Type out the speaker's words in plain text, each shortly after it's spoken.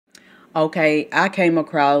Okay, I came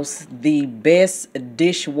across the best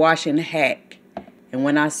dishwashing hack. And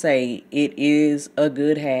when I say it is a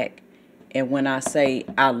good hack, and when I say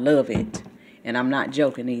I love it, and I'm not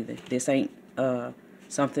joking either. This ain't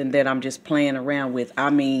something that I'm just playing around with. I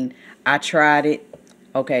mean, I tried it.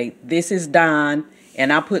 Okay, this is Dawn,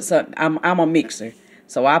 and I put some, I'm a mixer.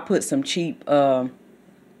 So I put some cheap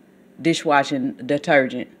dishwashing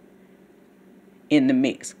detergent in the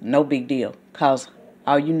mix. No big deal. Cause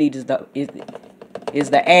all you need is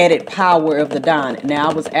the added power of the Dawn. Now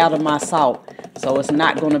I was out of my salt, so it's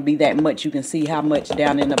not going to be that much. You can see how much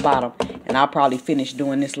down in the bottom, and I'll probably finish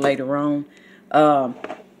doing this later on.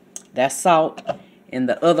 That's salt, and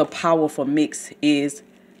the other powerful mix is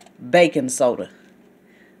baking soda.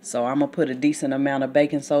 So I'm gonna put a decent amount of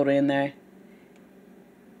baking soda in there.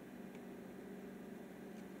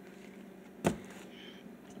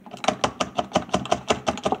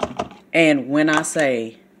 And when I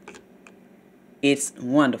say it's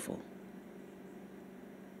wonderful,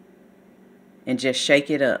 and just shake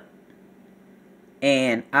it up.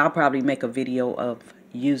 And I'll probably make a video of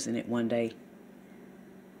using it one day.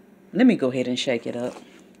 Let me go ahead and shake it up,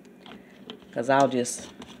 because I'll just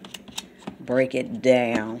break it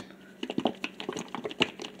down.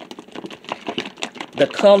 The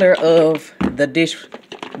color of the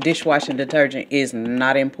dishwashing detergent is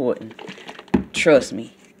not important. Trust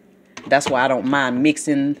me. That's why I don't mind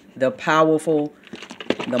mixing the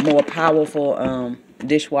more powerful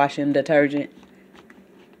dishwashing detergent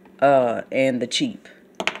and the cheap,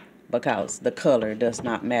 because the color does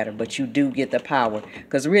not matter, but you do get the power,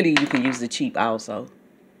 because really you can use the cheap also.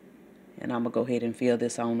 And I'm gonna go ahead and fill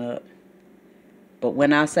this on up. But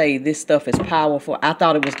when I say this stuff is powerful, I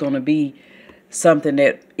thought it was gonna be something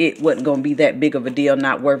that it wasn't gonna be that big of a deal,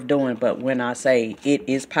 not worth doing. But when I say it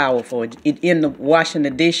is powerful, in the washing the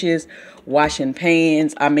dishes, washing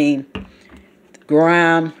pans, I mean,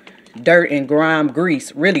 grime, dirt and grime,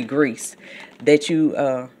 grease, really grease that you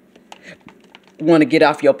want to get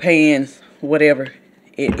off your pans, whatever,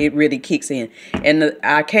 it really kicks in. And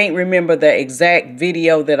I can't remember the exact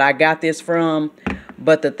video that I got this from,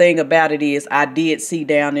 but the thing about it is I did see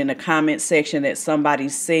down in the comment section that somebody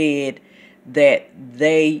said that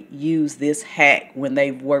they use this hack when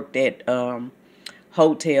they've worked at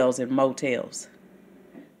hotels and motels.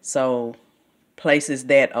 So places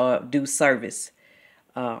that do service,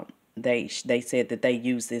 they said that they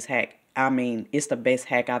use this hack. I mean, it's the best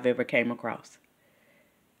hack I've ever came across.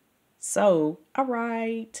 So, all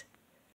right.